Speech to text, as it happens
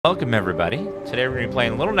Welcome everybody. Today we're going to be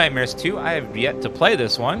playing Little Nightmares 2. I have yet to play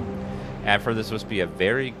this one. And for this supposed to be a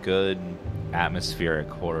very good atmospheric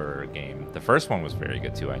horror game. The first one was very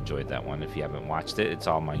good too. I enjoyed that one. If you haven't watched it, it's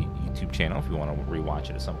on my YouTube channel if you want to rewatch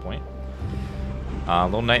it at some point.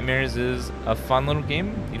 Little Nightmares is a fun little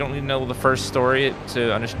game. You don't need to know the first story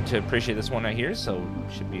to appreciate this one right here, so you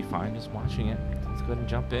should be fine just watching it. Let's go ahead and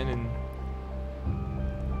jump in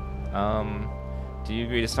and do you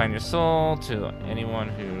agree to sign your soul to anyone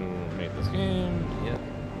who made this game? Yep.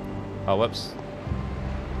 Oh, whoops.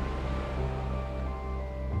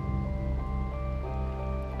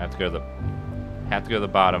 Have to go to the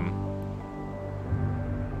bottom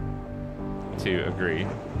to agree.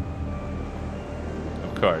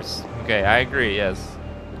 Of course. Okay, I agree. Yes.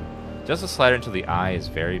 Just a slider until the eye is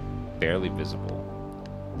very barely visible.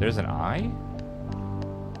 There's an eye?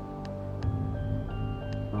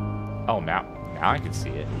 Oh, now I can see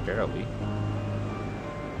it, barely.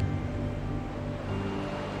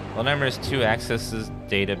 Little Nightmares 2 accesses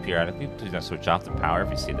data periodically. Please don't switch off the power if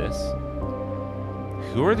you see this.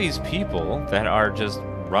 Who are these people that are just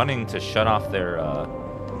running to shut off their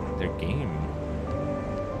game?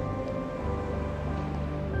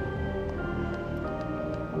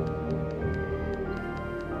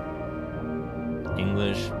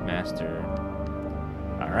 English master.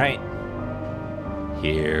 All right.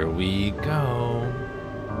 Here we go.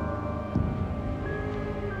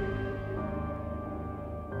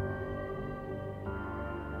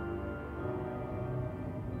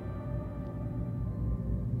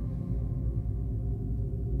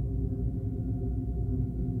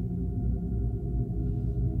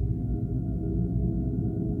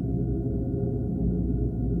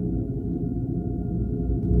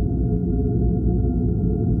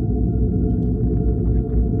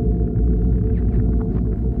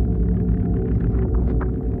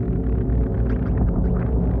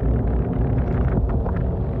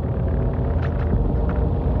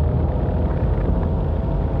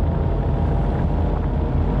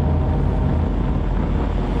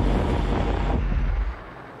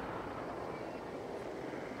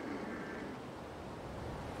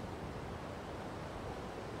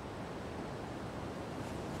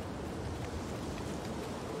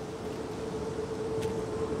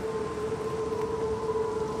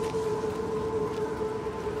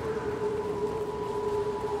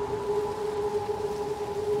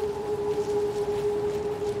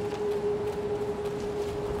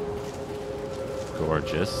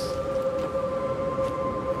 Gorgeous.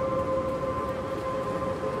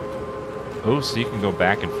 Oh, so you can go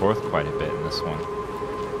back and forth quite a bit in this one.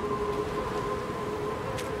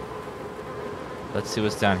 Let's see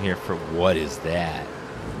what's down here for what is that?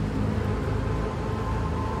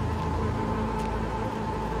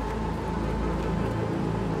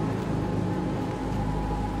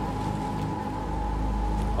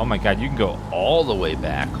 Oh my god, you can go all the way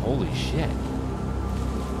back. Holy shit.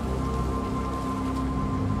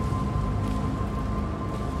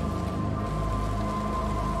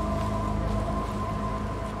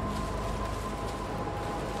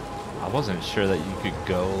 I wasn't sure that you could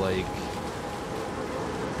go like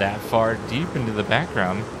that far deep into the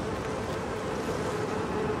background.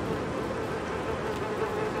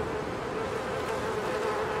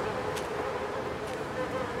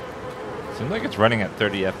 Seems like it's running at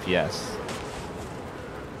 30 FPS.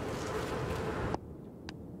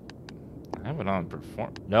 I have it on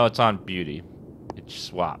perform. No, it's on beauty. It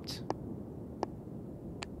swapped.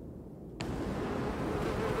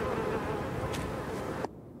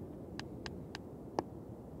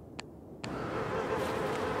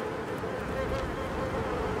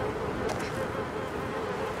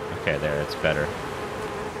 Okay, there, it's better.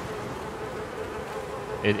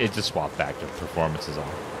 It just swapped back to performance is all.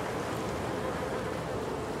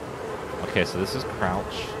 Okay, so this is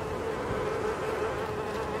crouch.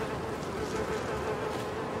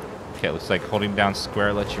 Okay, it looks like holding down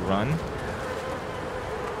square lets you run.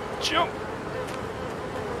 Jump!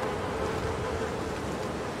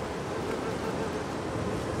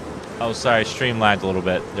 Oh, sorry, stream lagged a little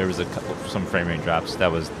bit. There was some frame rate drops.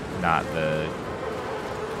 That was not the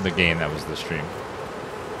game, that was the stream.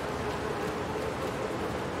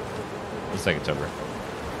 Looks like it's over.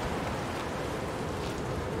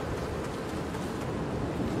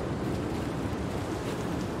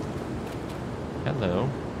 Hello.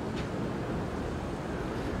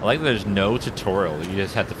 I like that there's no tutorial. You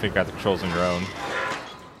just have to figure out the controls on your own.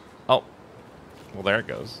 Oh. Well, there it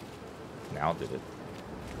goes. Now it did it.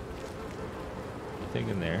 Anything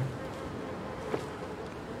in there?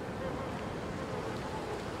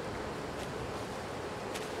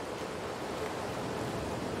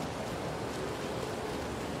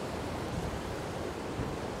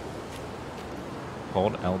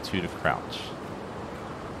 Hold L2 to crouch.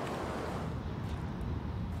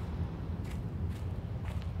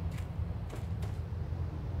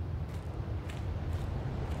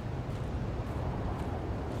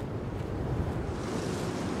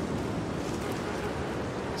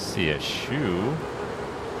 See a shoe.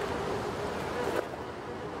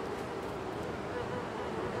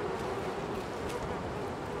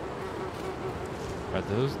 Are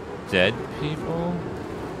those dead people?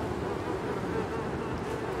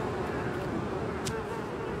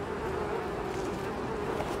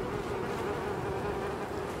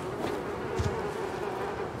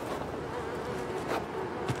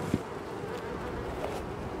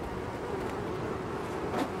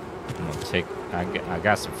 I'm gonna take. I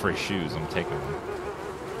got some free shoes. I'm taking them.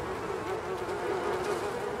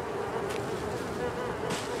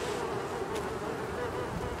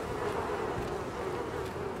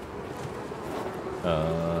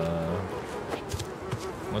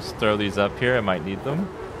 Let's throw these up here. I might need them.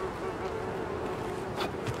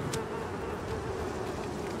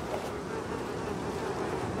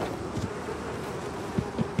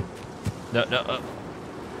 No.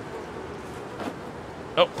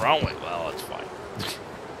 Oh, wrong way. Well, that's fine.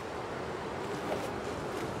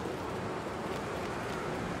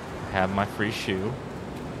 Have my free shoe.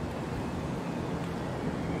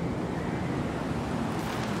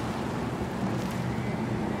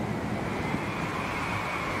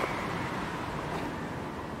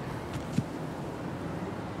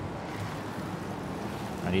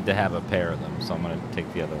 I need to have a pair of them, so I'm going to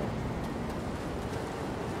take the other one.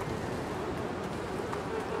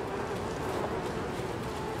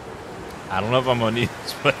 I don't know if I'm going to need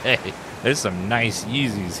this, but hey, there's some nice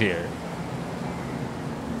Yeezys here.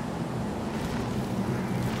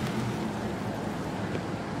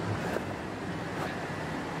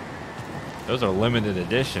 Those are limited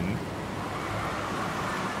edition.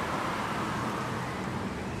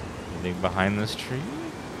 Anything behind this tree?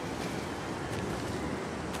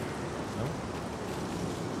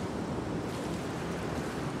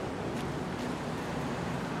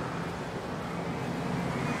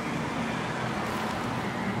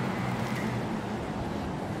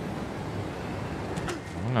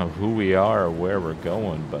 I don't know who we are or where we're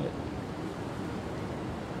going, but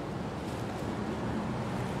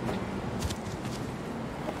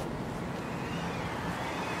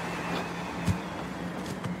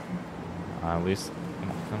at least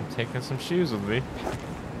I'm taking some shoes with me.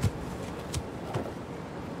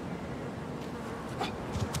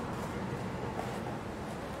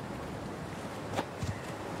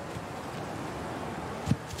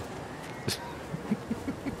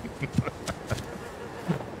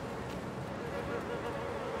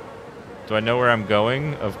 Do I know where I'm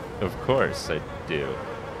going? Of course I do.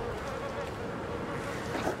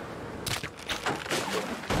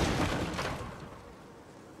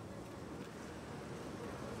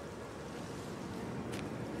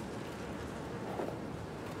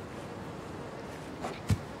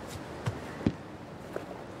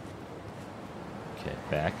 Okay,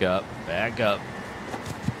 back up, back up.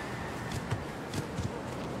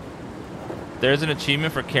 There's an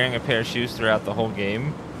achievement for carrying a pair of shoes throughout the whole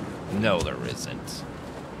game. No, there isn't.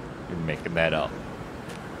 You're making that up.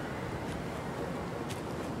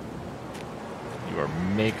 You are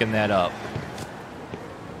making that up.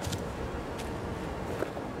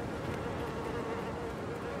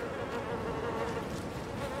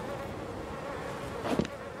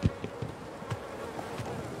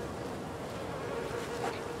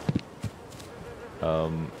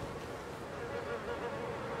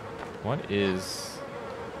 What is...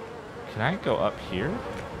 Can I go up here?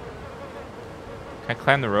 Can I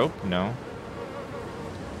climb the rope? No.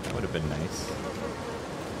 That would have been nice.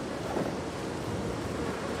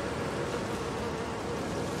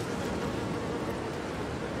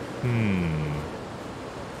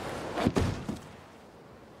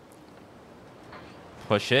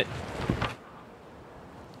 Push it.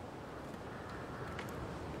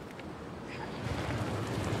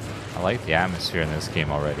 I like the atmosphere in this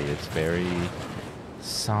game already. It's very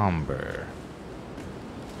somber.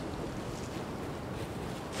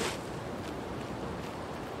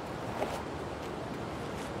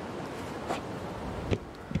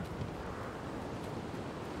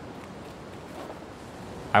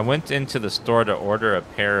 I went into the store to order a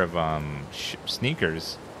pair of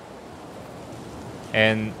sneakers,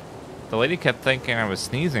 and the lady kept thinking I was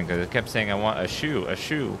sneezing because it kept saying I want a shoe, a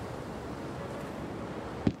shoe.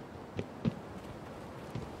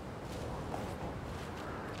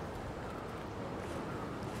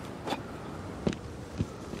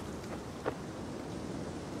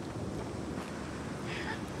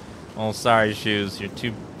 Oh, sorry, Shoes. You're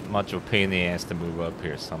too much of a pain in the ass to move up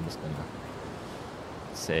here, so I'm just gonna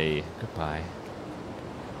say goodbye.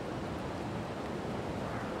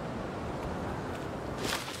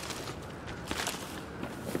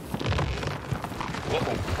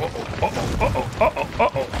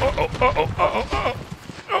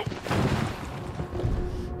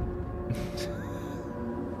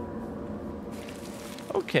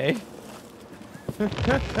 Okay.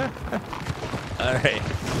 Alright.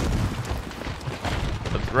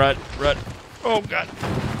 Let's run, run. Oh god.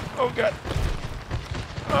 Oh god.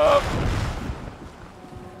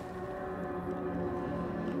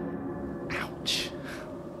 Ouch.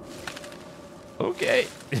 Okay.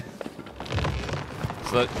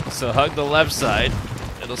 So hug the left side.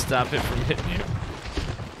 It'll stop it from hitting you.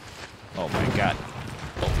 Oh my god.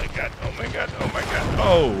 Oh my god. Oh my god. Oh my god.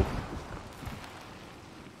 Oh.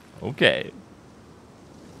 Okay.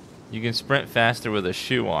 You can sprint faster with a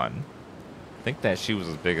shoe on. I think that shoe was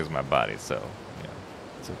as big as my body, so yeah,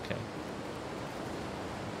 it's okay.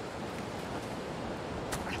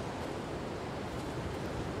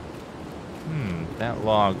 That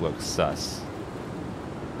log looks sus.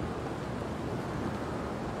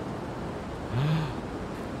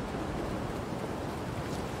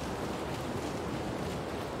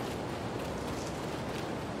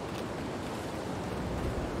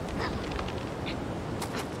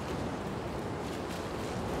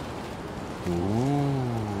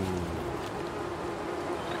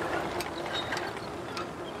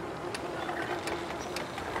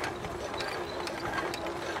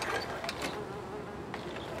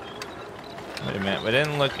 Wait a minute, we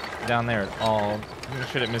didn't look down there at all. Make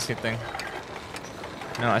sure I didn't miss anything.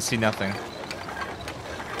 No, I see nothing.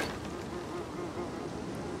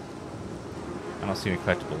 I don't see any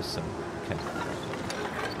collectibles, so okay.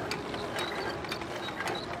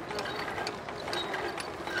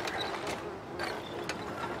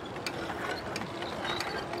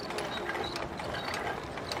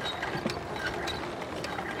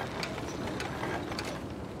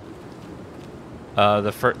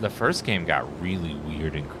 The first game got really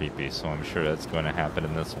weird and creepy, so I'm sure that's going to happen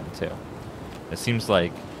in this one too. It seems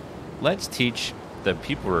like, let's teach the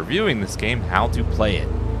people reviewing this game how to play it.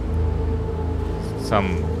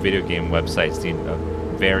 Some video game websites need a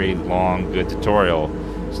very long, good tutorial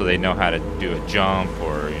so they know how to do a jump,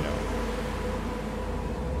 or, you know.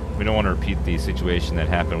 We don't want to repeat the situation that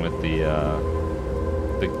happened with the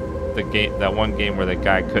game, that one game where the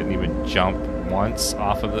guy couldn't even jump once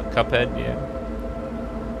off of the Cuphead. Yeah.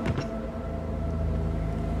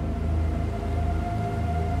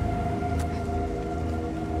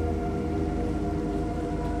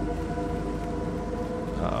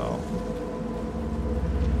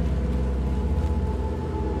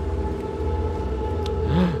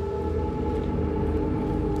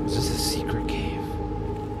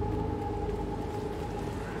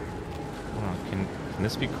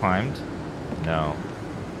 Be climbed? No.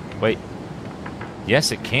 Wait.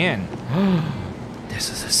 Yes, it can. This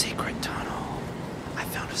is a secret tunnel. I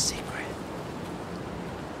found a secret.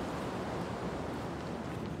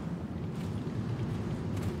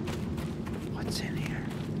 What's in here?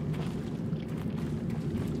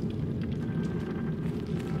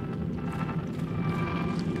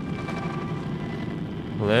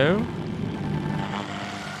 Hello?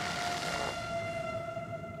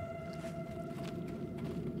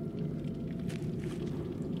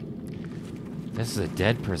 This is a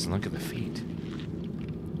dead person. Look at the feet.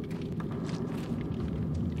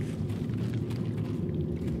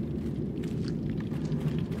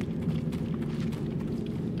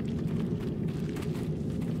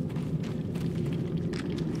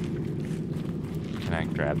 Can I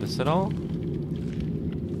grab this at all?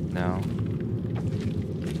 No.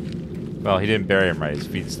 Well, he didn't bury him right. His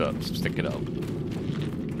feet stick it up.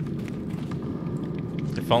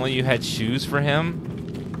 If only you had shoes for him.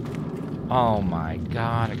 Oh my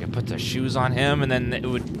god, I could put the shoes on him and then it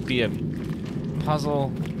would be a puzzle.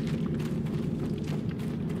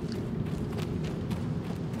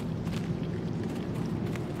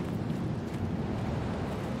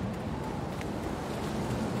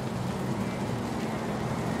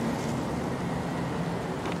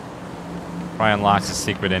 Probably unlocks a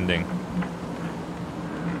secret ending.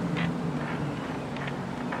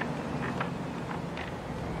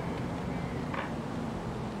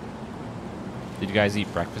 Did you guys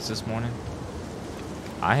eat breakfast this morning?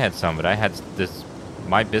 I had some, but I had this.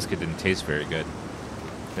 My biscuit didn't taste very good.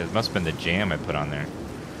 It must have been the jam I put on there.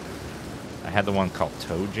 I had the one called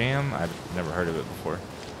toe jam. I've never heard of it before.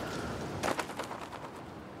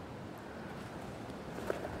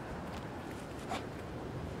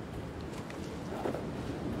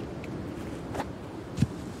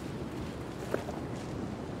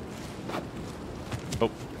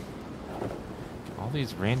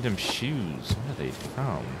 these random shoes. What are they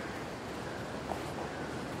from?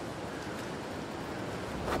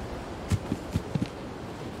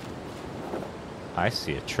 I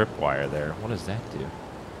see a tripwire there. What does that do?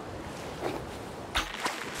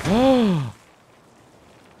 Oh!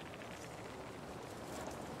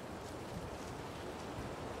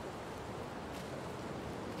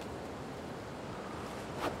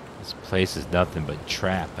 This place is nothing but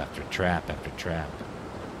trap after trap after trap.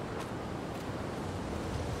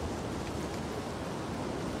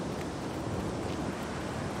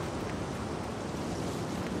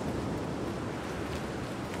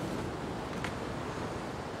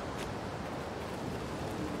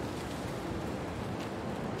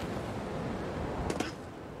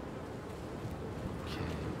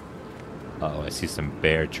 Oh, I see some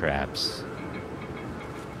bear traps.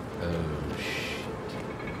 Oh, shit.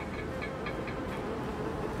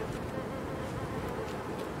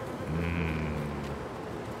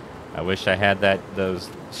 I wish I had those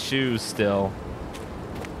shoes still.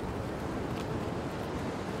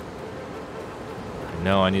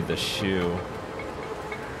 No, I need the shoe.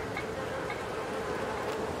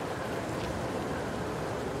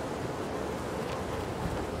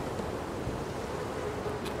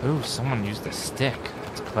 Ooh, someone used a stick.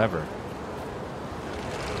 That's clever.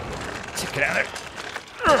 Take it out of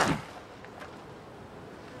there.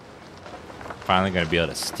 Finally gonna be able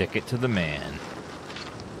to stick it to the man.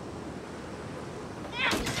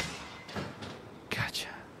 Gotcha.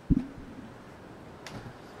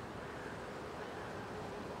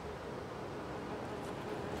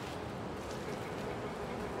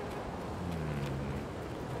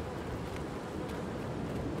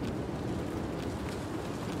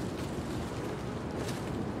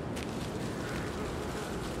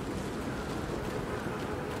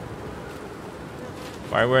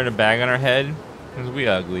 Why are we wearing a bag on our head? Because we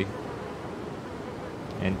ugly.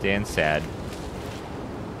 And Dan's sad.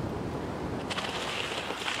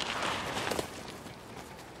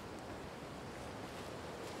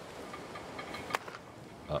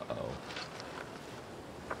 Uh-oh.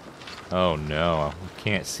 Oh no, we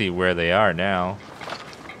can't see where they are now.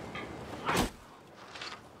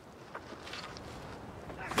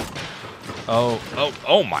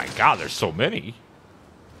 Oh my god, there's so many.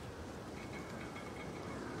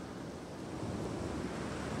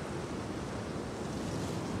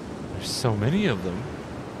 So many of them.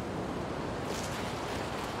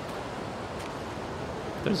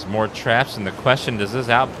 There's more traps, and the question, does this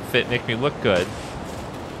outfit make me look good?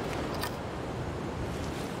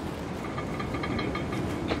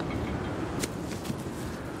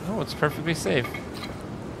 Oh, it's perfectly safe.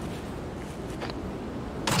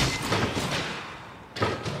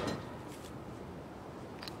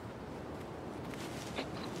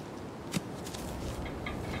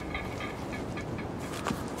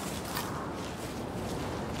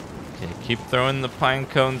 Keep throwing the pine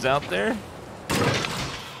cones out there. There's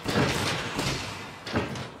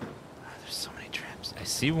so many traps. I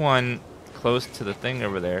see one close to the thing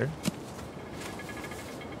over there.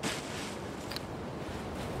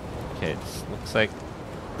 Okay, it looks like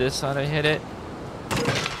this ought to hit it.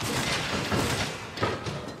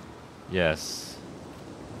 Yes.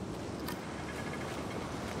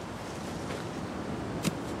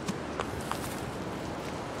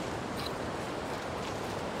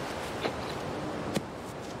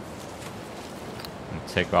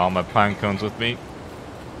 Take all my pine cones with me.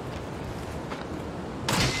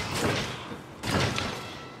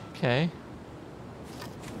 Okay.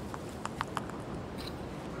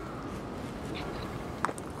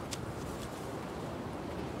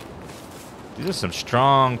 These are some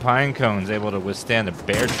strong pine cones able to withstand a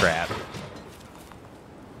bear trap.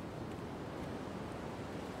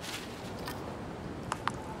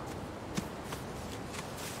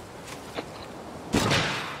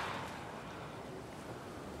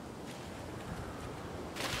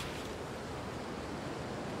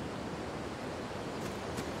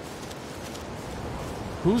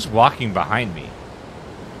 Who's walking behind me?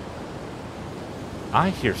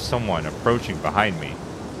 I hear someone approaching behind me.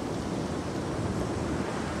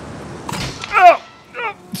 Oh!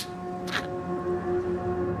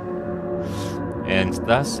 And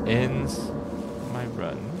thus ends my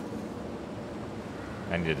run.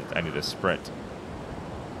 I need a sprint.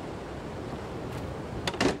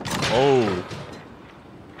 Oh.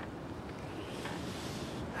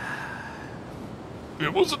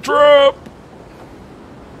 It was a trap.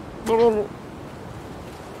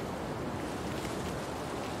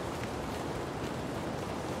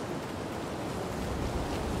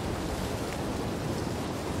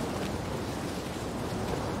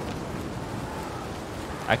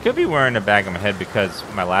 I could be wearing a bag on my head because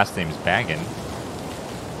my last name's Baggin.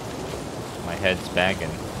 My head's Baggin.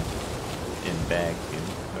 In bag.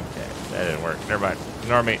 Okay, that didn't work. Never mind.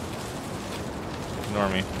 Ignore me. Ignore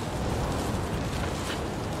me.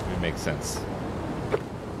 It makes sense.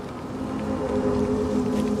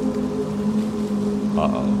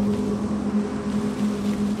 Uh-oh.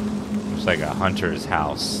 Looks like a hunter's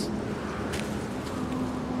house.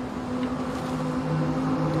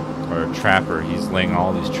 Or a trapper. He's laying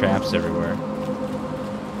all these traps everywhere.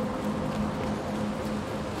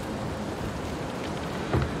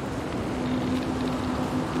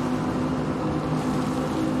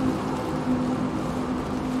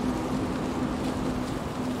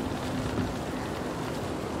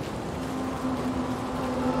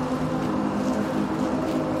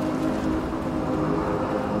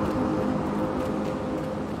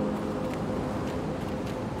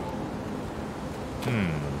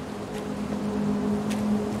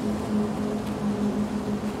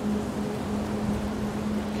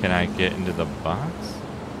 Can I get into the box?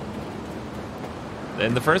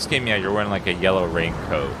 In the first game, yeah, you're wearing like a yellow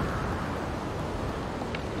raincoat.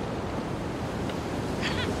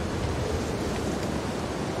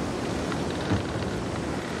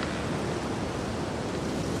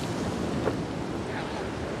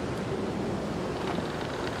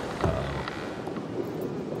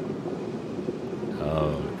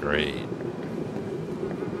 Oh, great.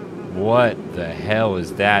 What the hell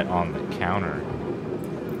is that on the counter?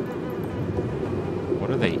 What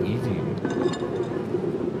are they eating?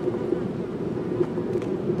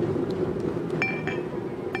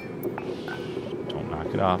 Don't knock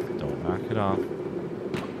it off. Don't knock it off.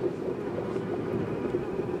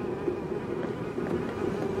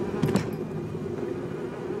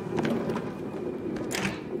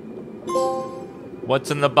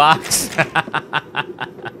 What's in the box?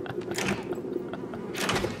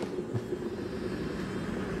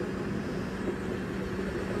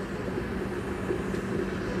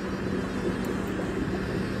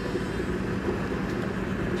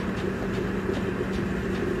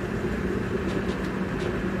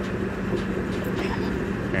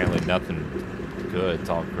 Apparently nothing good. It's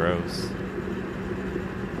all gross.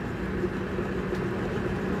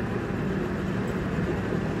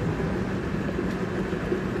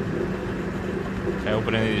 Can I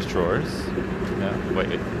open any of these drawers? No?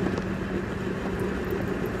 Wait.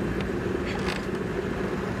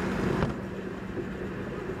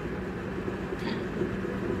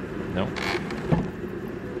 Nope.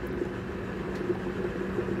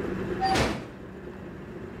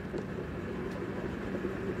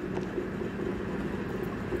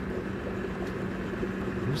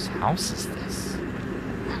 Whose house is this?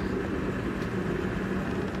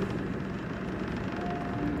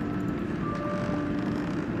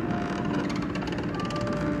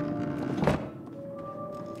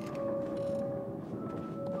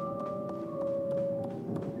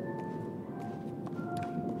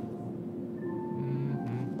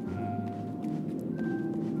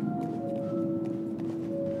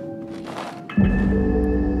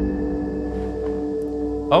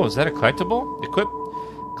 Oh, is that a collectible? Equip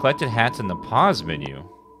collected hats in the pause menu.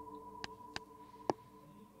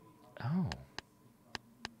 Oh.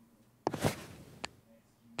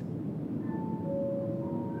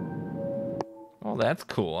 Oh, that's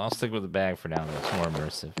cool. I'll stick with the bag for now. That's more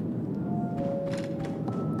immersive.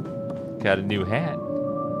 Got a new hat.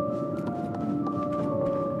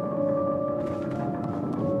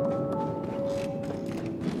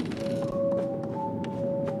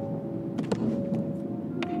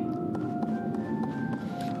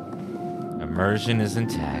 Immersion is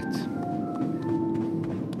intact.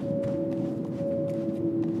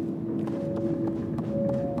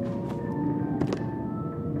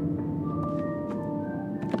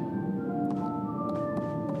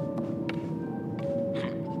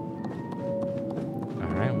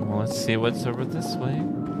 Alright, well, let's see what's over this way.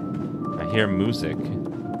 I hear music.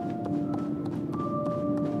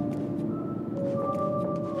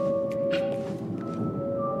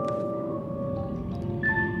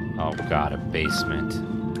 Oh god, a basement.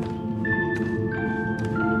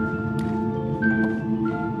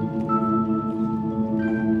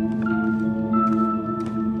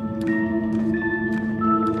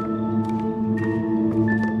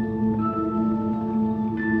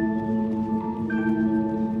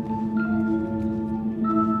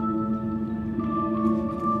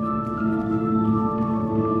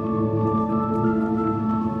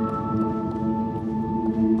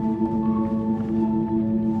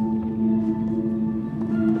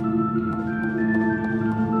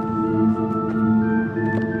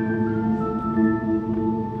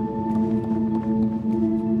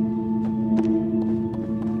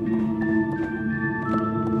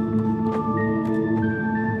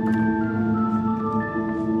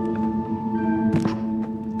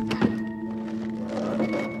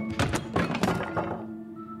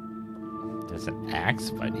 axe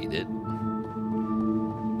if I need it.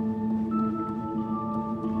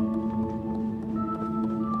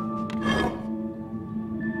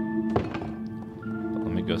 But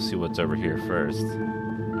let me go see what's over here first.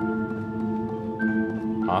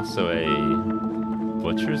 Also a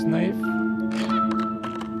butcher's knife?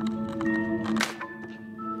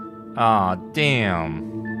 Aw,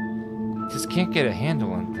 damn. Just can't get a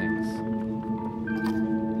handle on things.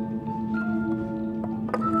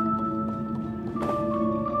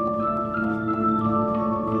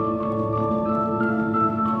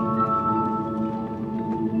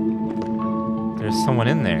 There's someone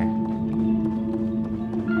in there.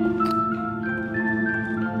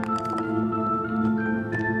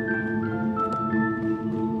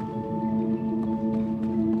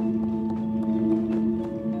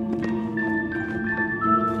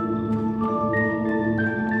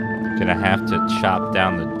 Gonna have to chop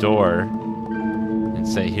down the door and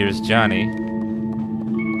say, "Here's Johnny."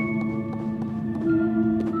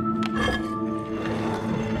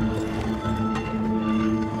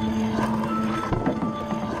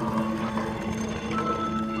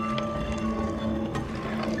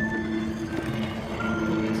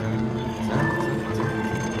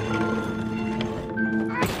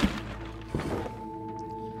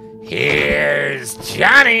 Here's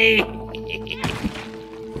Johnny.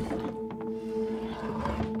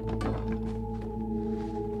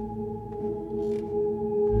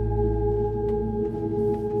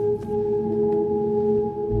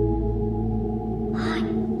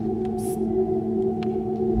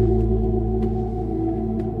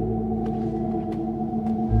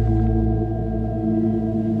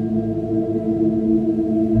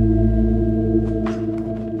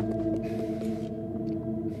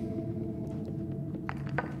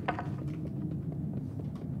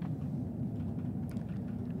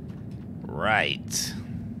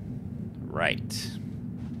 Right.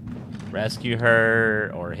 Rescue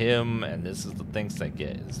her or him, and this is the things I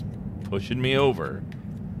get. Is pushing me over.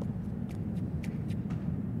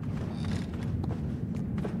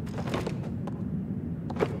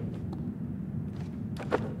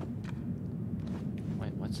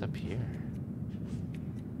 Wait, what's up here?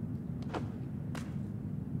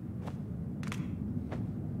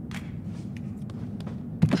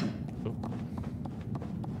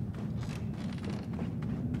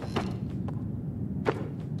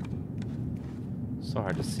 So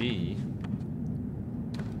hard to see.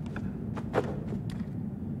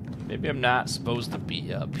 Maybe I'm not supposed to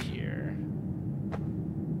be up here.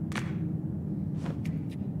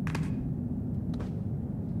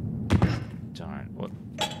 Darn. What?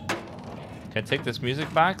 Can I take this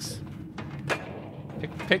music box?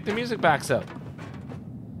 Pick the music box up.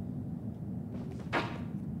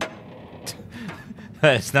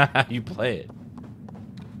 That's not how you play it.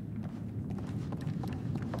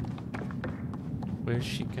 Where's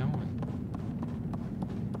she going?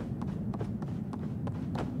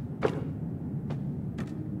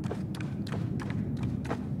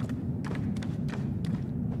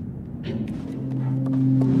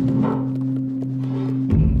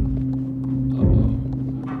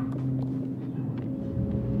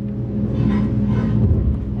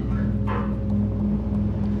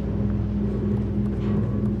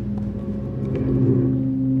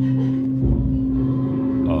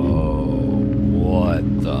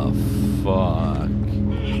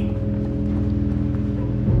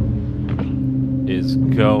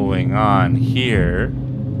 Going on here?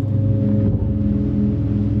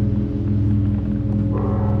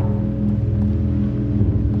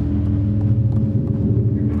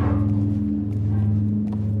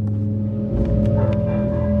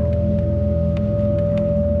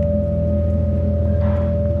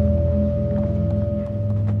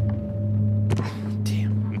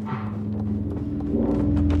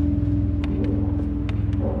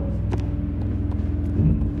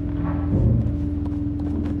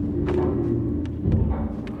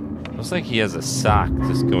 Looks like he has a sock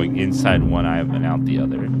just going inside one eye and out the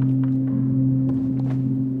other.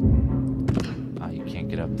 Oh, you can't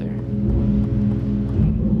get up there.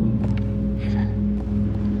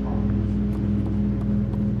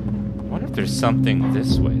 I wonder if there's something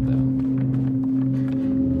this way, though.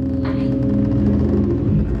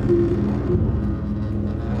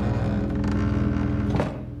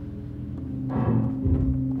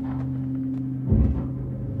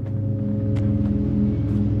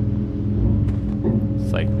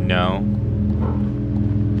 No.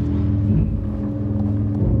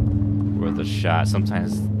 Worth a shot.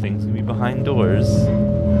 Sometimes things can be behind doors.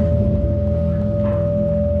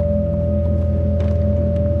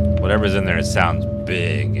 Whatever's in there sounds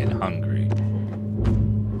big and hungry.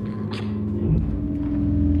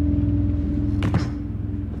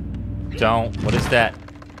 Don't. What is that?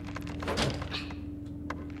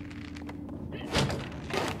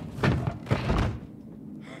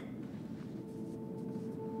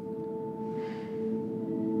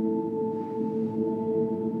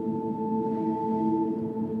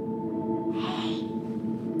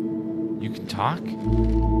 You can talk?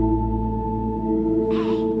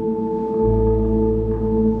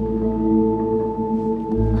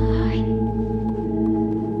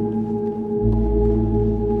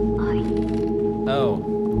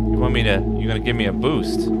 You're gonna give me a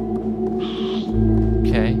boost.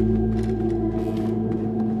 Okay.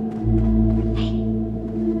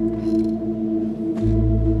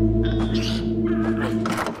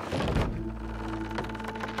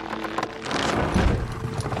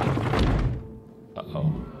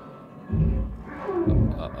 Uh-oh.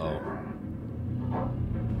 Uh-oh.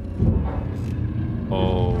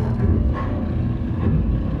 Oh.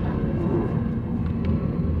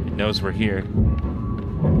 It knows we're here.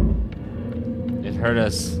 It hurt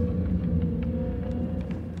us.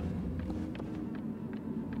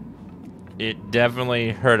 It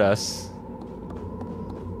definitely hurt us.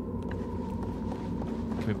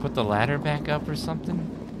 Can we put the ladder back up or something?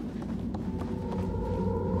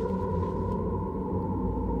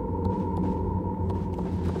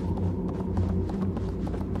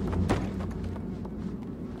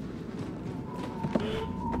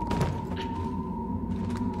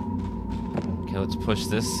 Okay, let's push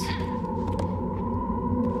this.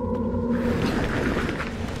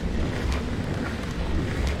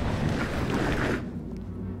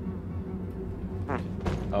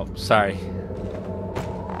 Oh, sorry.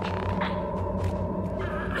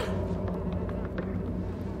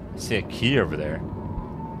 I see a key over there.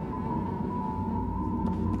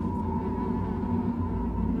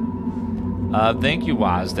 Thank you,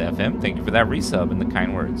 Waz to FM. Thank you for that resub and the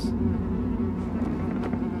kind words.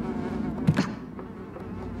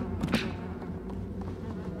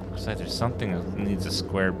 Looks like there's something that needs a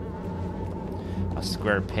square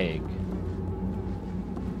peg.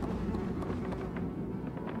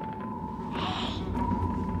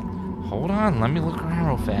 Hold on, let me look around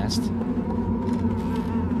real fast.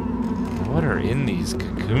 What are in these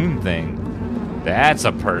cocoon thing? That's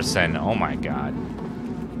a person. Oh my god.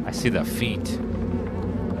 I see the feet.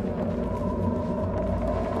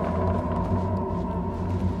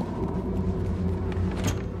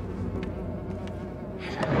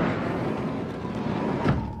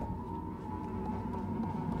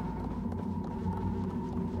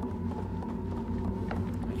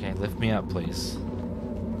 Okay, lift me up, please.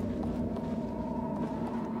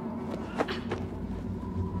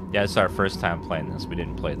 Yeah, it's our first time playing this. We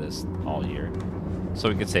didn't play this all year. So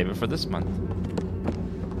we could save it for this month.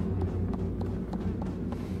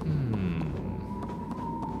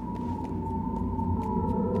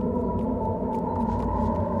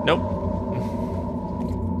 Nope.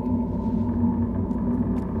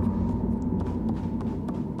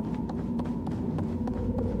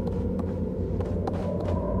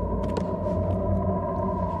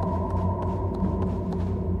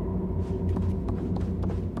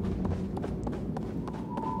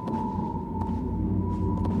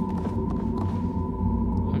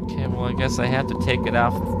 I guess I have to take it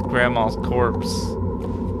off Grandma's corpse.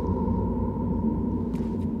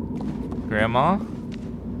 Grandma?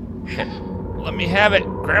 Okay, let me have it,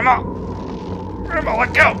 Grandma! Grandma,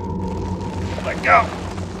 let go! Let go!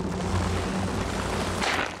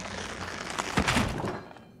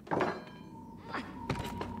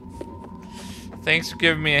 Thanks for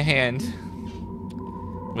giving me a hand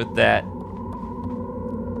with that.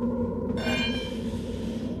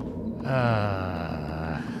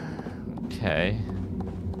 Okay.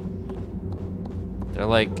 They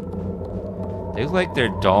look like they're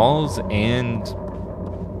dolls and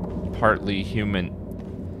partly human.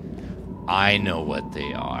 I know what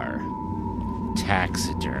they are.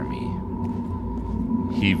 Taxidermy.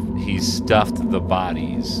 He stuffed the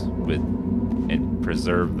bodies with and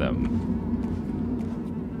preserved them.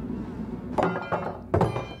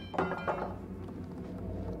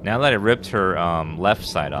 Now that I ripped her left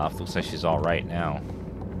side off, looks like she's all right now.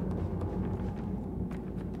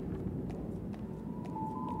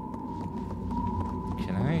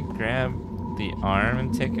 Can I grab the arm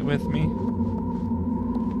and take it with me?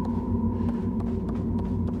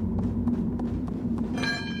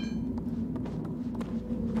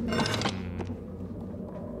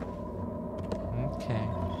 Okay.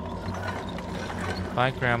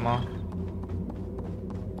 Bye, Grandma.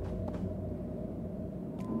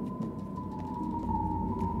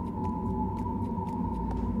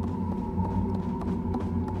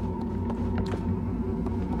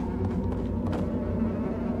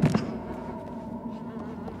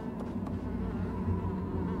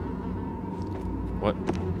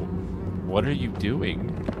 What are you doing?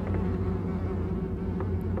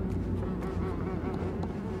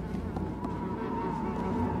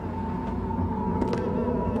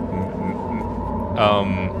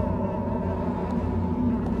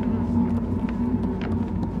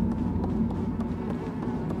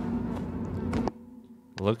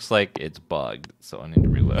 Looks like it's bugged, so I need to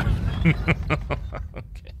reload.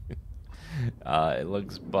 Okay. It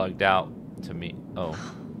looks bugged out to me. Oh.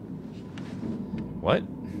 What?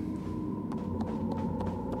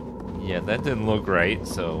 Yeah, that didn't look right,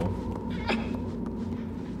 so...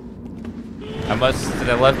 Since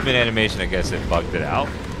I left mid-animation, I guess it bugged it out.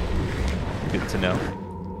 Good to know.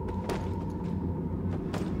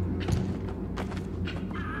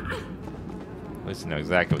 At least I know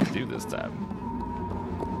exactly what to do this time.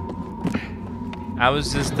 I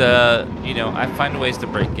was just, you know, I find ways to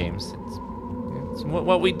break games. It's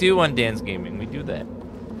what we do on DansGaming. We do that.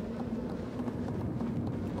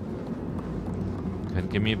 Go ahead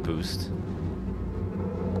and give me a boost.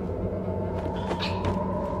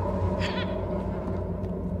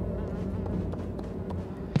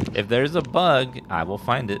 If there's a bug, I will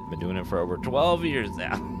find it. Been doing it for over 12 years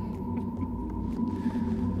now.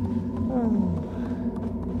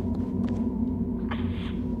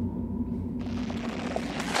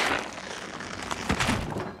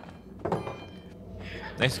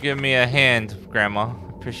 Thanks for giving me a hand, Grandma.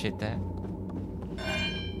 Appreciate that.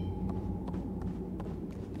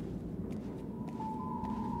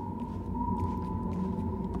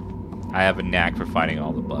 I have a knack for finding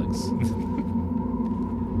all the bugs.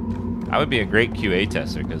 I would be a great QA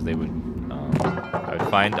tester because they would, I would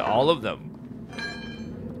find all of them.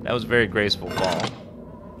 That was a very graceful fall.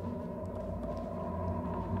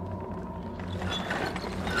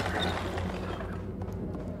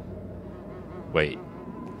 Wait.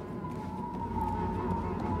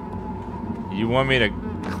 You want me to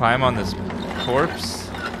climb on this corpse?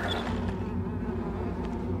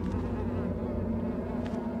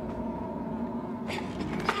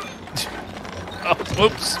 Oh,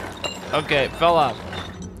 oops. Okay, fell off.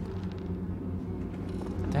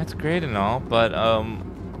 That's great and all, but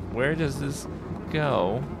where does this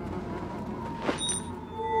go?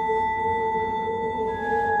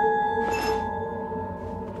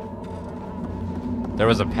 There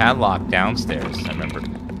was a padlock downstairs, I remember.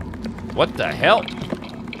 What the hell?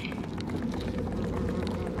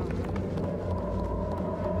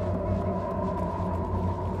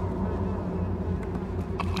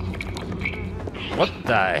 What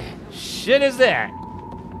the shit is that?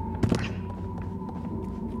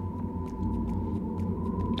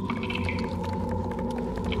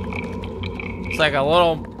 It's like a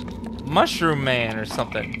little mushroom man or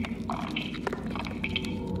something.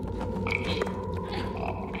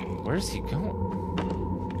 Where's he going?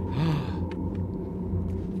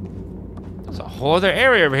 There's a whole other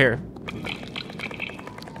area over here.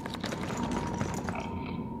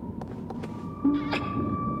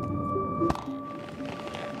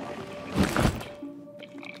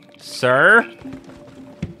 Sir?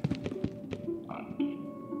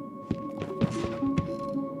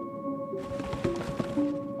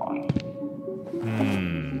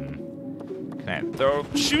 Can I throw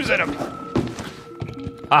shoes at him?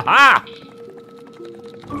 Ha-ha!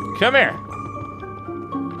 Come here.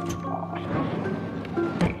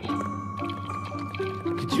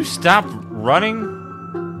 Could you stop running?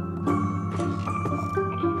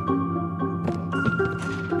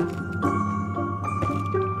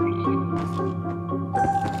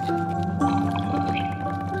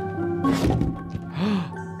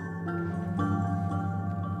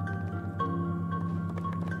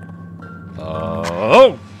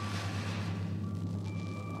 Oh!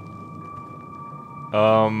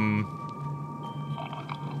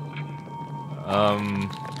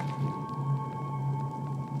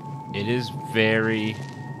 It is very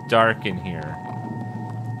dark in here.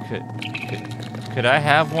 Could I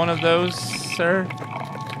have one of those, sir?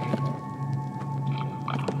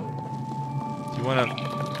 Do you want to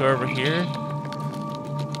go over here?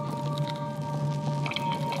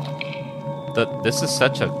 This is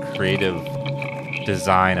such a creative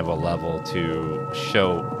design of a level to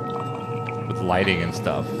show with lighting and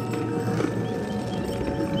stuff.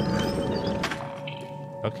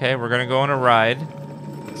 Okay, we're gonna go on a ride.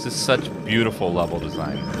 This is such beautiful level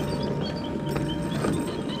design.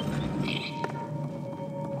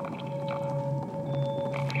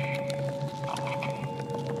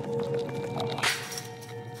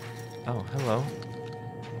 Oh, hello.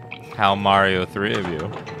 How Mario, 3 of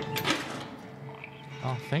you.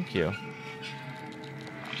 Oh, thank you.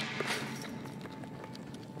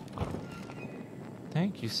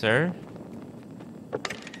 Thank you, sir.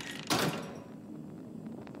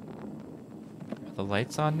 the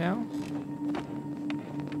lights on now?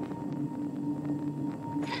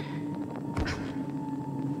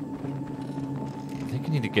 I think I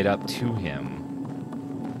need to get up to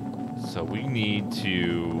him. So we need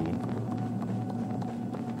to...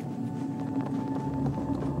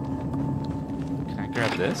 Can I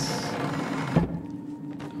grab this?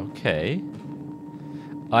 Okay.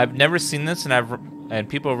 I've never seen this, and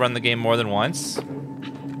people run the game more than once.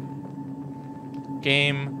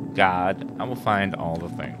 Game, God, I will find all the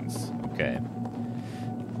things. Okay.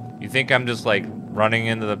 You think I'm just like running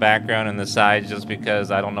into the background and the sides just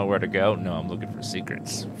because I don't know where to go? No, I'm looking for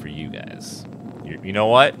secrets for you guys. You know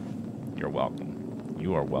what? You're welcome.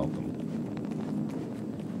 You are welcome.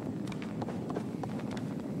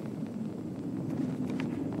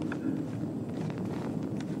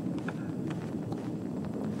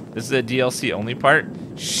 This is a DLC only part?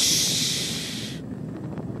 Shh.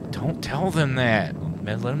 Don't tell them that.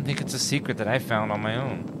 Let them think it's a secret that I found on my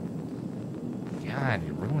own. God,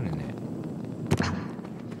 you're ruining it.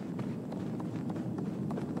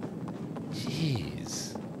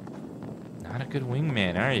 Jeez. Not a good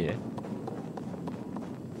wingman, are you?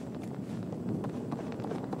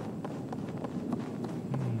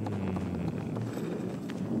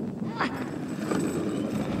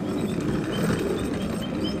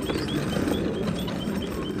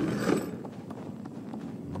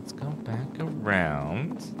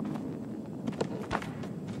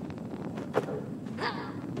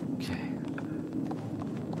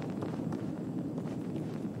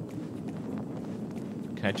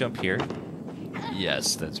 Can I jump here?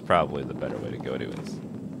 Yes, that's probably the better way to go to it.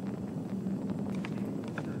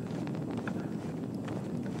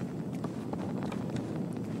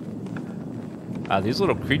 These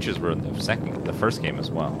little creatures were in the first game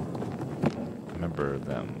as well. I remember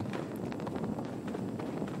them.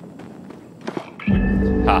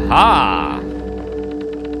 Haha!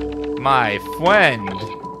 My friend!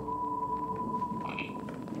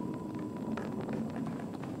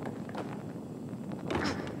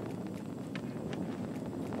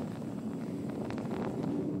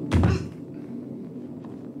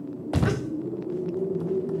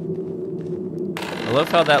 I love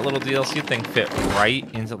how that little DLC thing fit right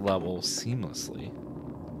into the level seamlessly.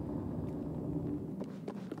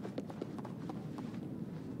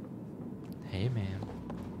 Hey man,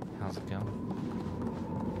 how's it going?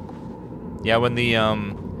 Yeah, when the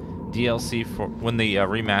DLC when the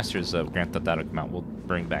remasters of Grand Theft Auto come out, we'll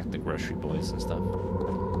bring back the grocery boys and stuff.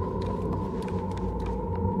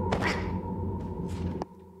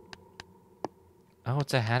 Oh,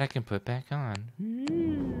 it's a hat I can put back on.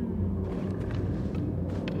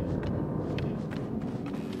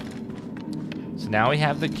 So now we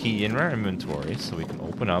have the key in our inventory, so we can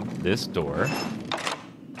open up this door.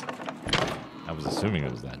 I was assuming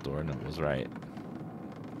it was that door, and it was right.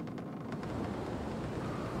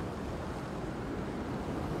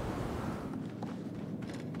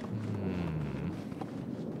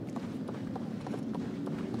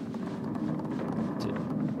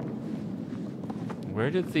 Where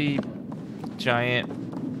did the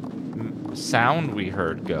giant sound we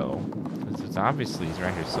heard go? It's obviously he's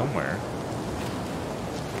right here somewhere.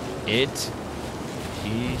 It,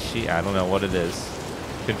 he, she, I don't know what it is.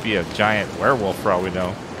 Could be a giant werewolf for all we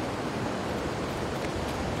know.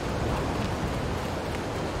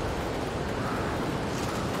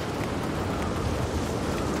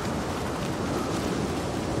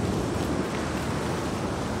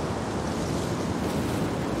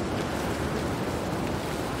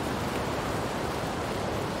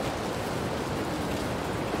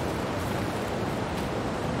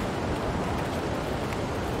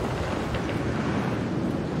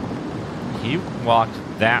 He walked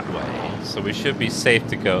that way, so we should be safe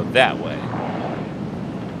to go that way.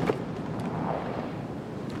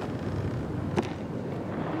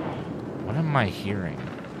 What am I hearing?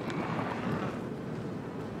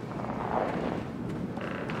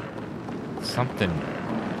 Something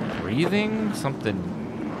breathing? Something...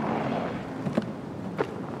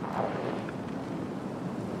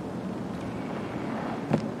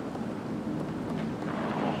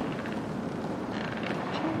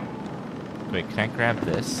 Wait, can I grab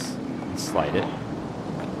this and slide it?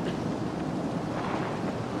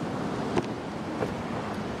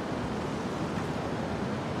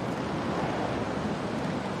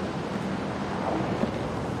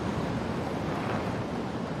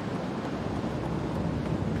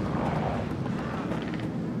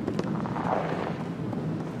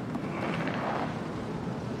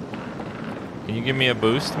 Can you give me a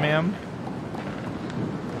boost, ma'am?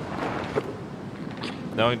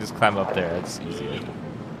 No, we just climb up there. It's easier.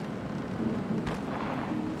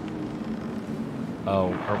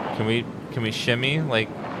 Oh, or can we shimmy like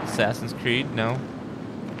Assassin's Creed? No.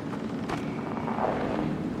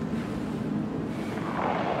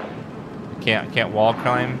 Can't wall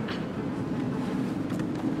climb.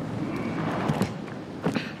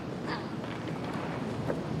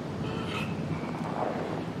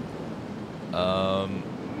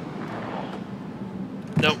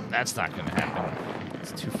 Nope, that's not gonna happen.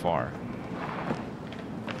 It's too far.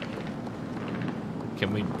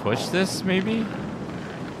 Can we push this, maybe?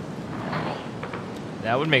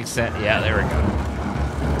 That would make sense. Yeah, there we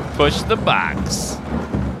go. Push the box.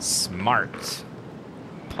 Smart.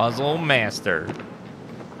 Puzzle master.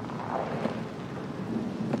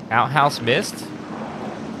 Outhouse missed?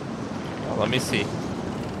 Oh, let me see.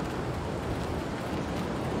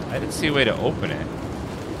 I didn't see a way to open it.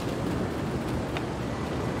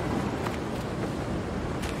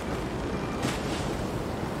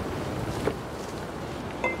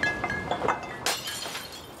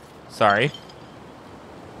 Sorry.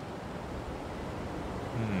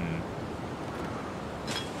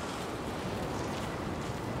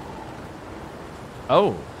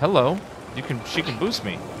 Oh, hello. She can boost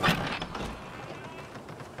me.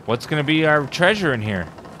 What's gonna be our treasure in here?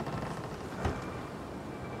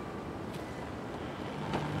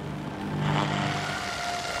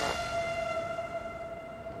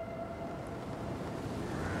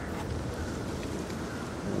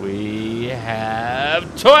 We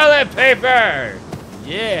have toilet paper!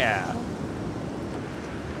 Yeah!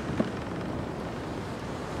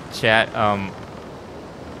 Chat,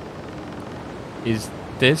 is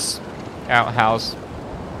this outhouse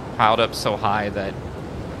piled up so high that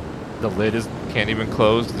the lid can't even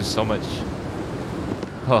close? There's so much.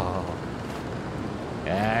 Oh.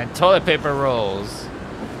 And toilet paper rolls.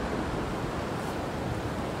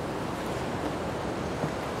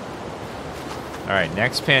 All right,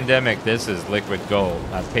 next pandemic, this is liquid gold,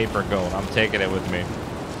 not paper gold. I'm taking it with me.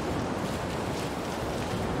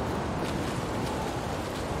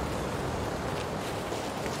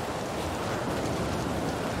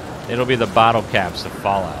 It'll be the bottle caps of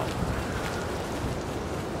Fallout.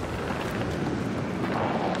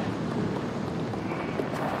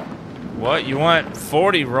 What? You want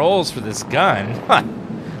 40 rolls for this gun?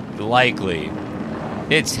 Likely.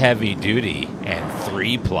 It's heavy duty and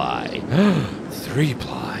 3-ply.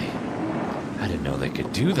 3-ply. I didn't know they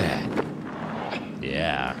could do that.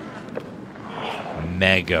 Yeah.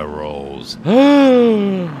 Mega rolls.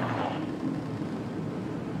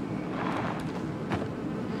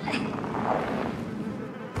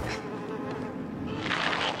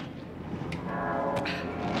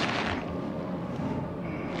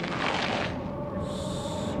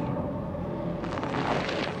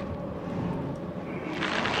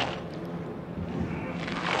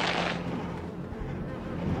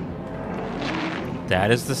 That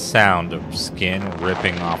is the sound of skin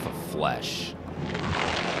ripping off of flesh.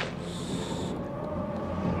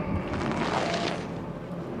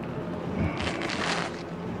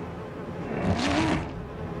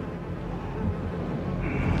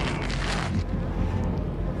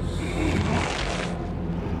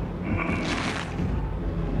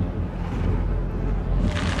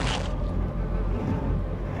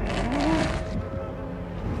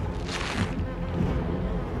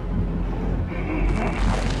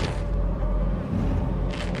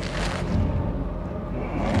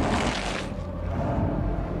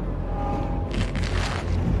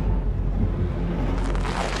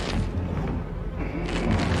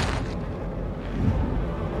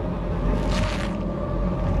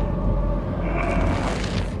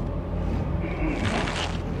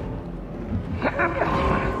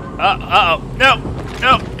 Uh-oh. No.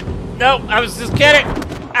 No. No. I was just kidding.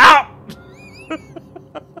 Ow!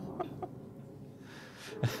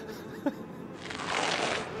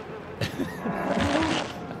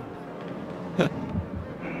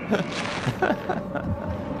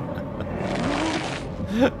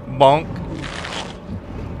 Bonk.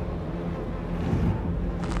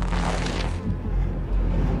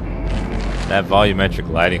 That volumetric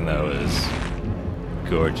lighting, though, is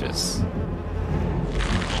gorgeous.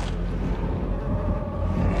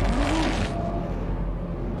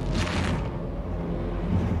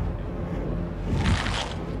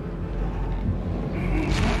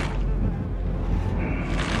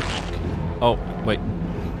 Oh, wait.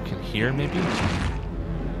 Can hear, maybe?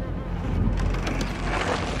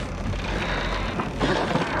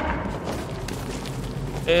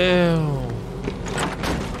 Ew.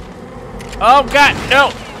 Oh, God,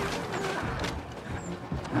 no!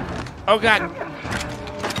 Oh, God.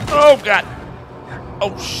 Oh, God.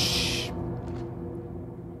 Oh, shh.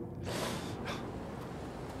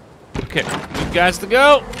 Okay, you guys to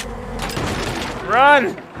go.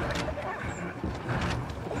 Run!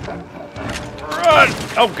 Run!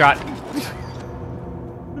 Oh, God.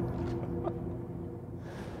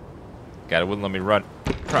 God, it wouldn't let me run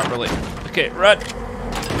properly. Okay, run.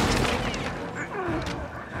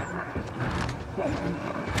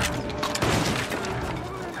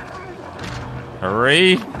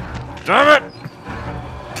 Hurry. Damn it!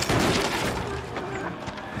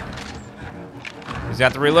 He's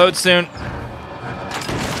got to reload soon.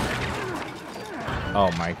 Oh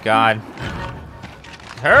my God.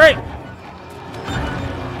 Hurry!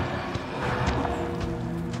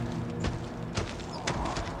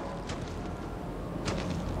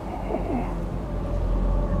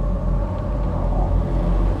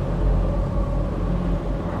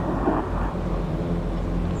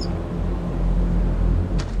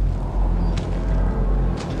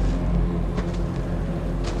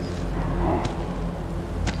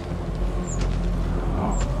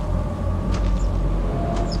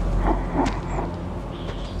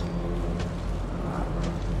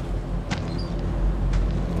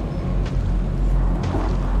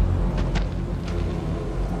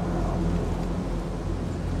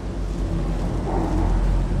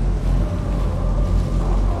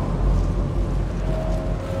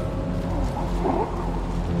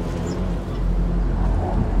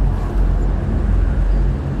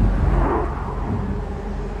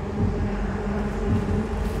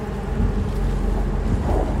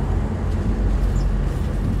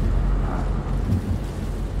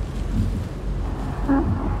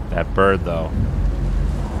 That bird, though.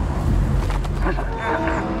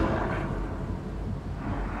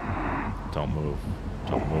 Don't move.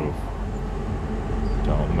 Don't move.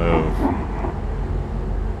 Don't move.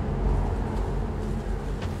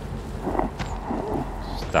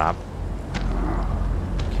 Stop.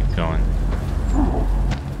 Keep going.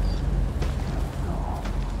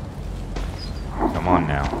 Come on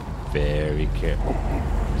now. Very careful.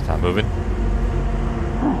 Stop moving.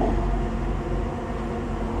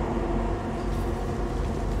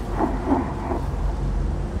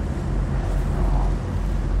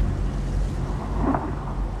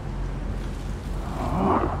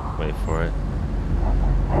 Wait for it.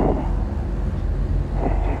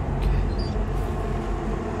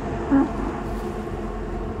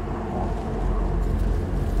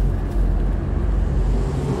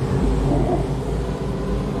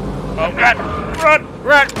 Oh God! Run!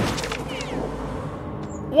 Run!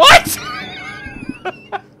 What?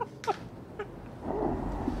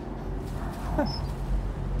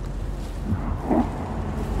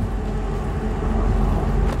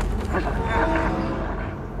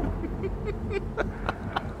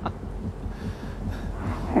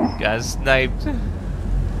 Got sniped.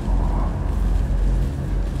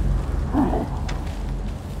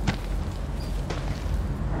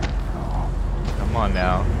 Come on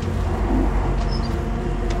now.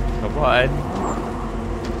 Come on.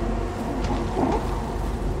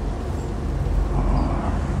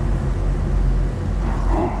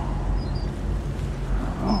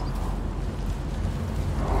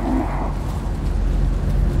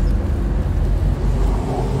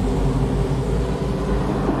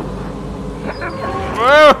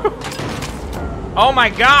 Oh my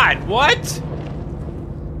God, what?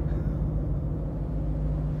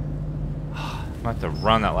 I'm gonna have to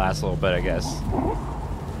run that last little bit, I guess.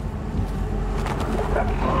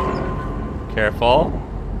 Careful.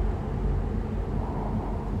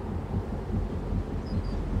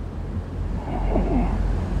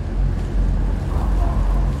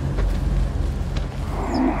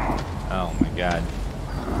 Oh my God.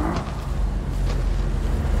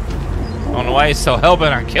 I don't know why he's so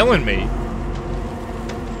hell-bent on killing me.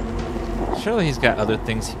 Surely he's got other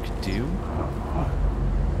things he could do.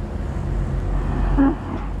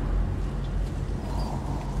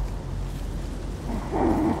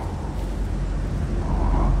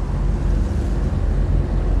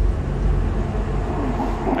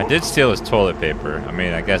 I did steal his toilet paper. I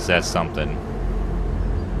mean, I guess that's something.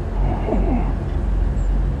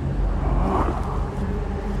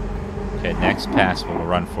 Okay, next pass, we'll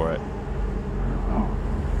run for it.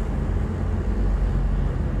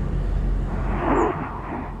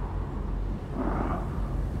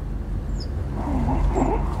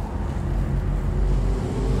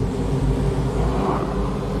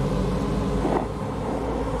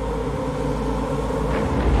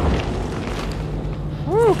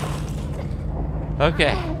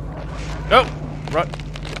 Okay. Oh! Run.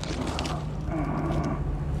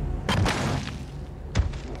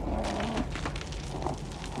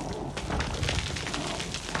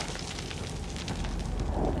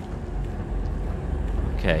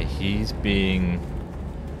 Okay, he's being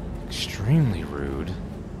extremely rude.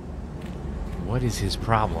 What is his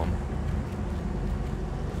problem?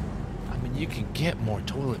 I mean, you can get more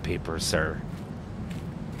toilet paper, sir.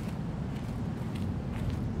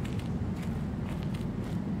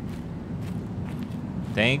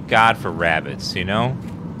 Thank God for rabbits, you know?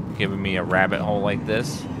 Giving me a rabbit hole like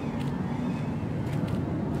this.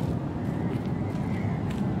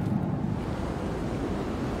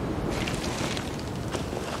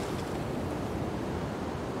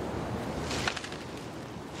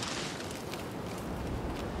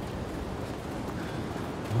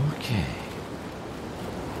 Okay.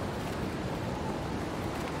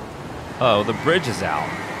 Oh, the bridge is out.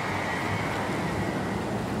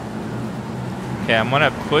 Okay, I'm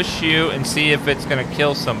gonna push you and see if it's gonna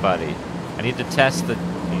kill somebody. I need to test the...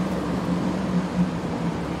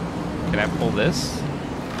 Can I pull this?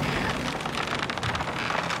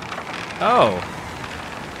 Oh.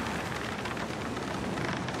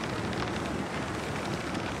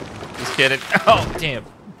 Just kidding. Oh, damn.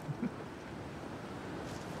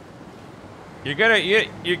 You're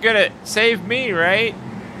gonna save me, right?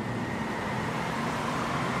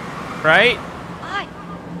 Right?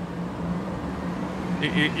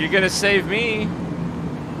 You're gonna save me.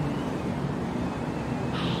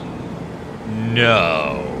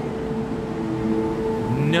 No.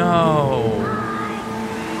 No.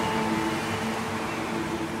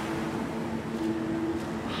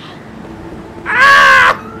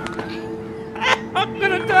 Ah! I'm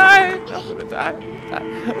gonna die. I'm gonna die.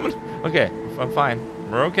 Okay, I'm fine.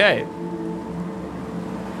 We're okay.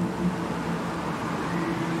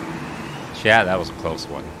 Yeah, that was a close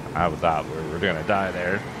one. I thought we were gonna die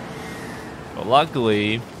there. But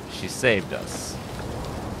luckily, she saved us.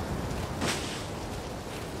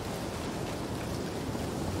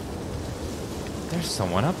 There's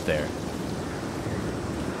someone up there.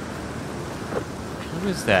 Who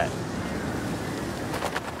is that?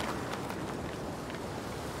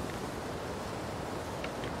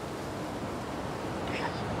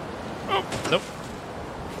 Oh, nope.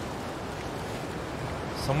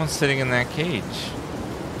 Someone's sitting in that cage.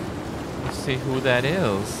 Let's see who that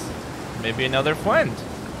is. Maybe another friend.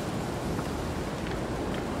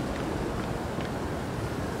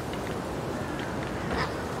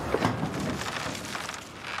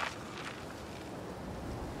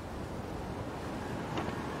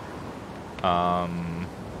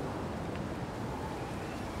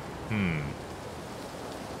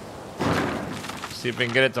 See if we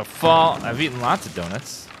can get it to fall. I've eaten lots of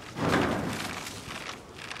donuts.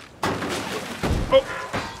 Oh!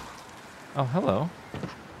 Oh, hello.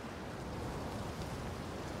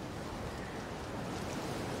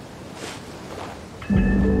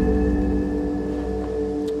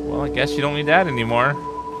 Well, I guess you don't need that anymore.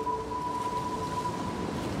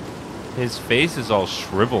 His face is all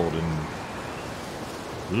shriveled and...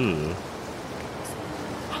 Ugh.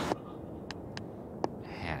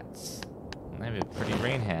 Hats. I have a pretty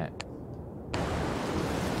rain hat.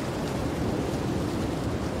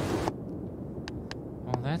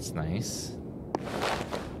 Oh, that's nice.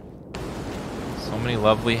 So many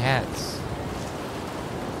lovely hats.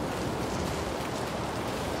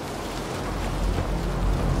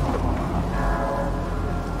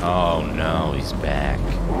 Oh no, he's back.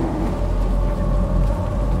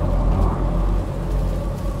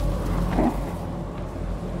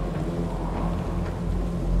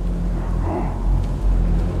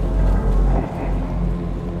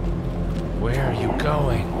 Where are you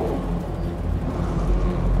going?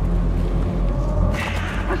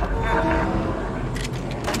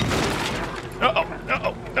 Uh-oh,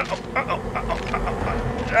 uh-oh, uh-oh, uh-oh, uh-oh,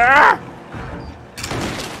 uh-oh. Ah!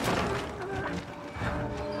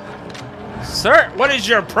 Sir, what is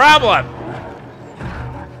your problem?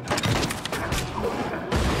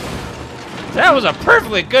 That was a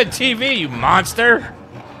perfectly good TV, you monster!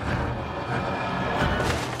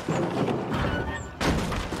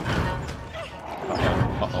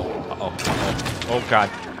 Oh, God.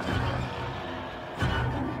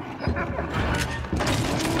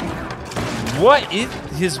 What is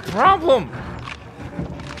his problem?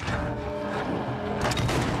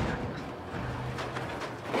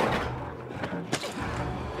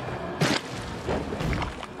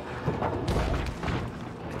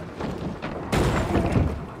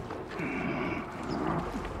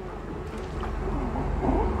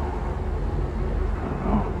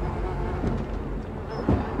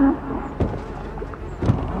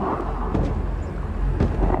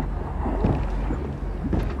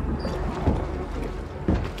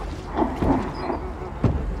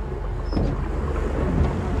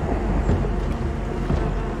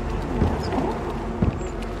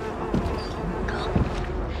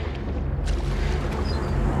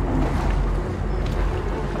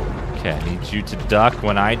 need you to duck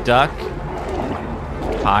when I duck,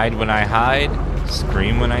 hide when I hide,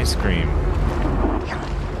 scream when I scream.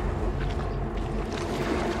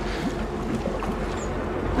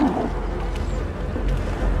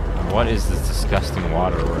 What is this disgusting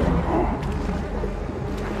water room?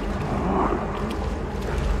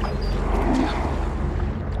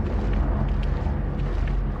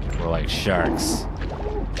 We're like sharks.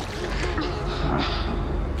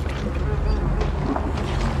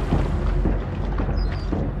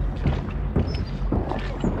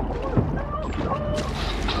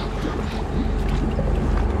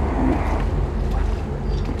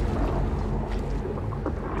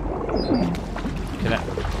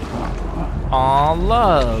 Aw,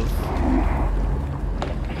 love.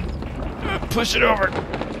 Push it over.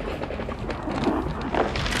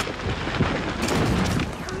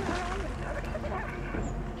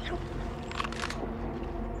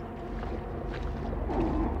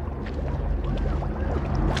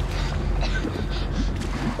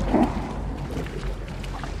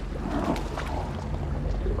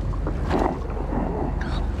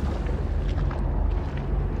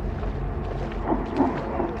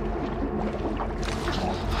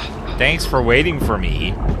 Thanks for waiting for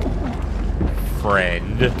me,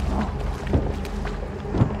 friend.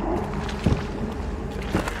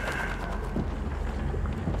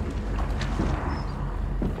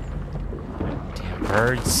 Damn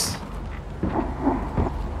birds.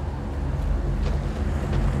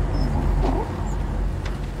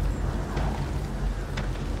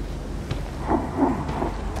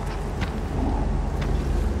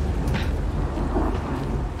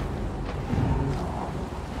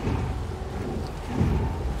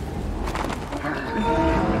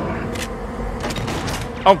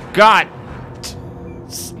 Oh, God!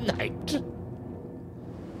 Sniped.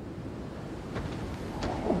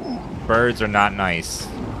 Birds are not nice.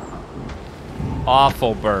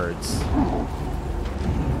 Awful birds.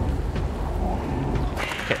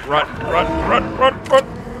 Okay, run, run, run, run, run!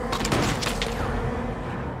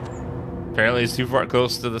 Apparently it's too far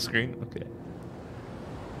close to the screen. Okay.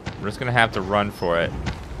 We're just gonna have to run for it.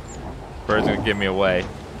 Bird's gonna give me away.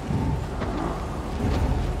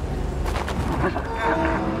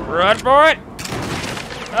 Run for it!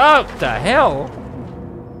 Oh, what the hell?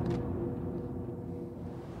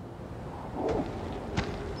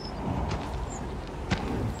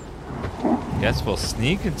 Guess we'll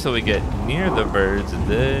sneak until we get near the birds and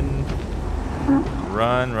then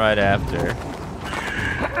run right after.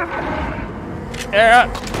 Yeah.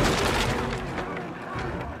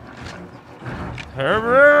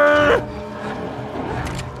 Hurry!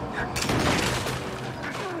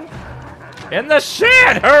 In the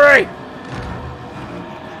shed! Hurry!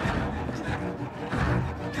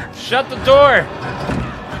 Shut the door!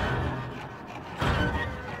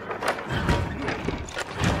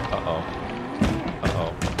 Uh-oh.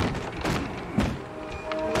 Uh-oh.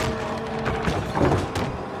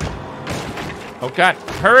 Oh, God.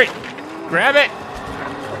 Hurry! Grab it!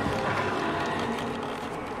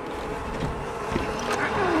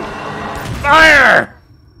 Fire!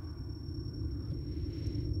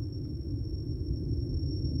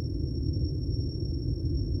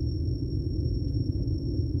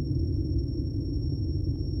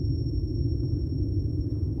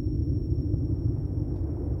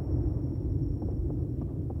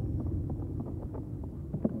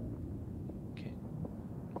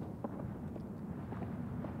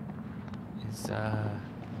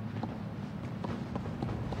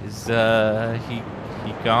 Is he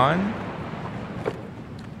gone?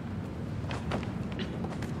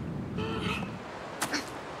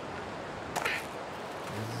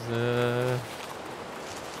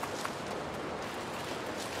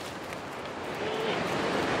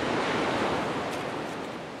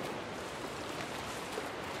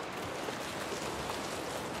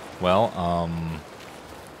 Well,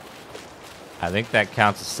 I think that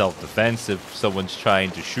counts as self-defense if someone's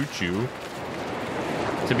trying to shoot you.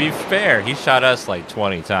 To be fair, he shot us like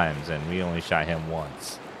 20 times and we only shot him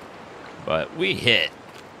once. But we hit.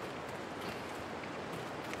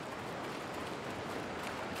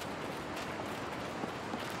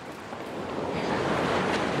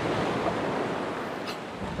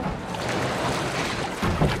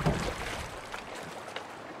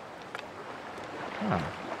 Huh.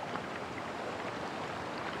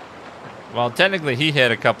 Well, technically he hit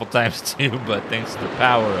a couple times too, but thanks to the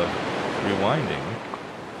power of rewinding.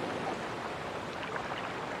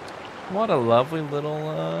 What a lovely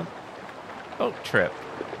little boat trip.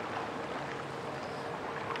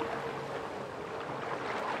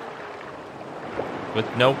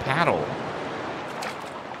 With no paddle.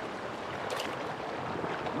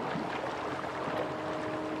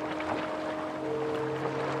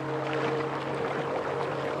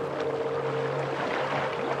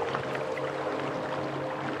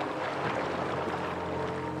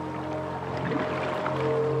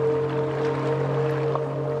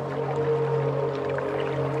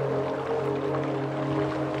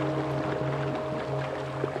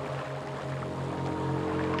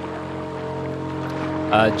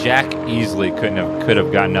 Jack easily could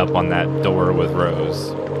have gotten up on that door with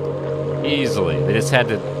Rose. Easily. They just had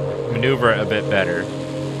to maneuver it a bit better.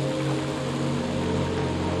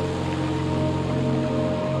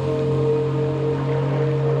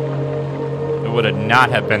 It would have not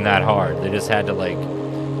have been that hard. They just had to like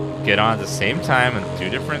get on at the same time and do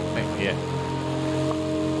different things. Yeah.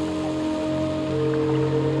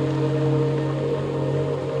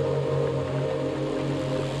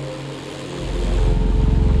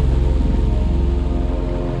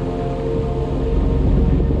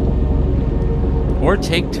 Or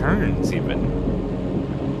take turns, even.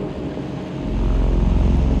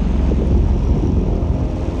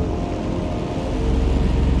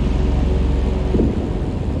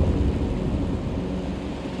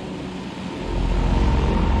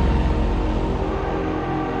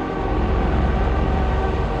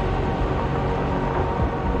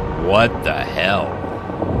 What the hell?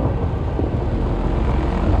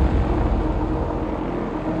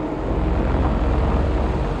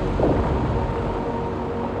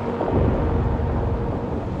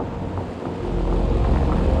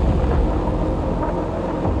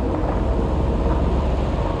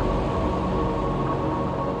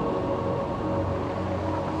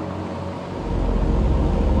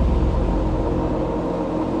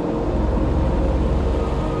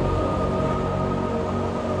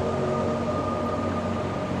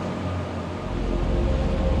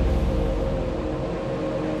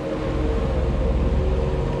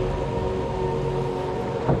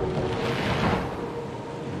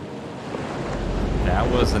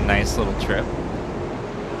 Was a nice little trip.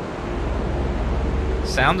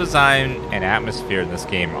 Sound design and atmosphere in this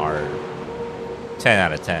game are 10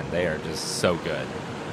 out of 10. They are just so good.